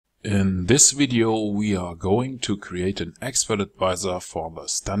In this video we are going to create an expert advisor for the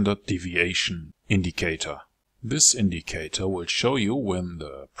Standard Deviation Indicator. This indicator will show you when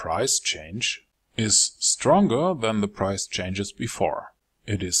the price change is stronger than the price changes before.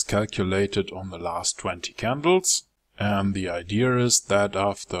 It is calculated on the last 20 candles, and the idea is that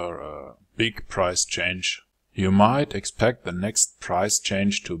after a big price change you might expect the next price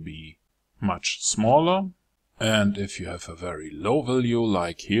change to be much smaller. And if you have a very low value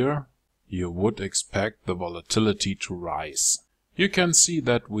like here, you would expect the volatility to rise. You can see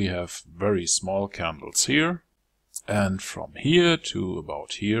that we have very small candles here, and from here to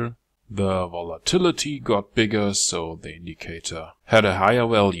about here the volatility got bigger, so the indicator had a higher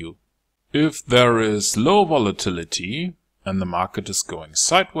value. If there is low volatility and the market is going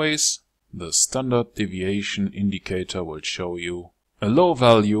sideways, the Standard Deviation Indicator will show you a low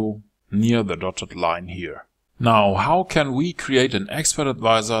value near the dotted line here. Now, how can we create an expert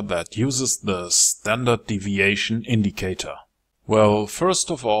advisor that uses the Standard Deviation Indicator? Well, first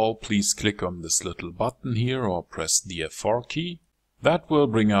of all, please click on this little button here or press the F4 key. That will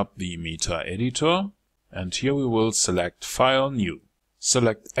bring up the Meta Editor, and here we will select File, New.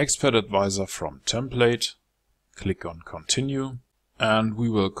 Select Expert Advisor from Template, click on Continue, and we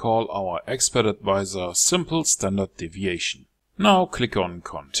will call our Expert Advisor Simple Standard Deviation. Now click on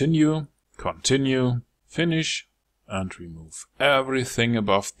Continue, Continue, Finish, and remove everything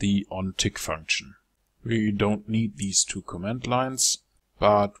above the onTick function. We don't need these two command lines,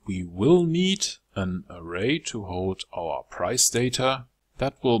 but we will need an array to hold our price data.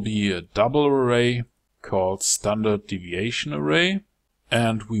 That will be a double array called Standard Deviation Array,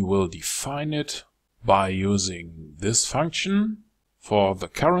 and we will define it by using this function. For the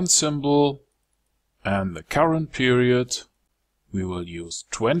current symbol and the current period, we will use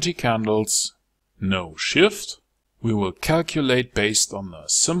 20 candles. No shift. We will calculate based on the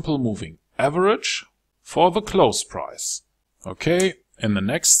simple moving average for the close price. Okay, in the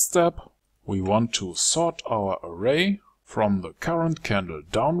next step we want to sort our array from the current candle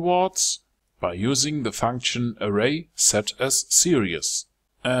downwards by using the function array set as series.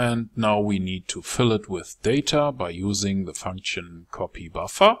 And now we need to fill it with data by using the function copy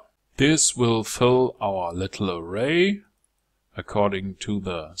buffer. This will fill our little array according to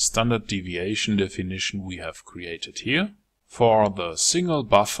the standard deviation definition we have created here. For the single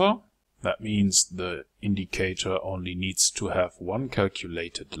buffer, that means the indicator only needs to have one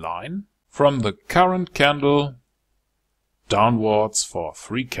calculated line, from the current candle downwards for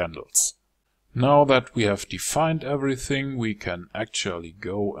 3 candles. Now that we have defined everything, we can actually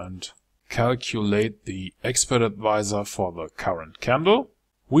go and calculate the expert advisor for the current candle.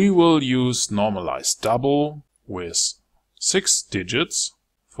 We will use normalized double with 6 digits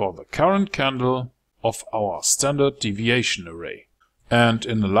for the current candle of our standard deviation array. And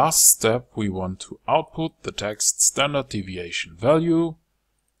in the last step we want to output the text standard deviation value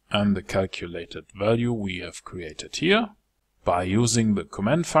and the calculated value we have created here by using the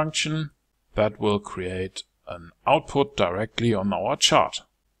command function that will create an output directly on our chart.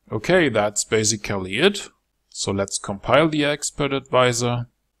 Okay, that's basically it. So let's compile the expert advisor.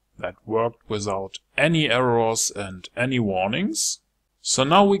 That worked without any errors and any warnings. So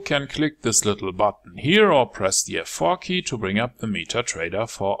now we can click this little button here or press the F4 key to bring up the MetaTrader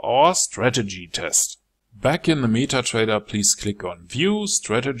for our strategy test. Back in the MetaTrader, please click on View,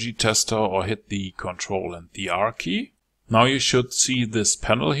 Strategy Tester, or hit the Ctrl and the R key. Now you should see this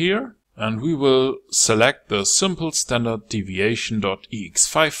panel here, and we will select the simple standard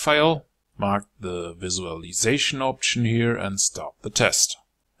deviation.ex5 file, mark the visualization option here, and start the test.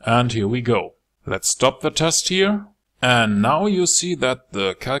 And here we go. Let's stop the test here. And now you see that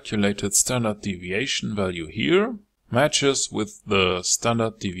the calculated standard deviation value here matches with the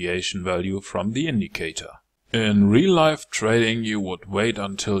standard deviation value from the indicator. In real life trading you would wait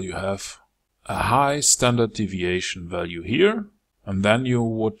until you have a high standard deviation value here, and then you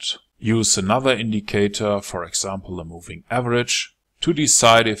would use another indicator, for example a moving average, to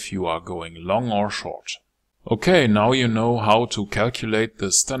decide if you are going long or short. Okay, now you know how to calculate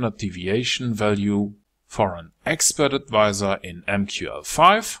the standard deviation value for an expert advisor in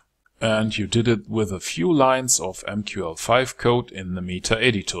MQL5, and you did it with a few lines of MQL5 code in the Meta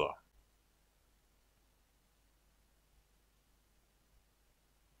Editor.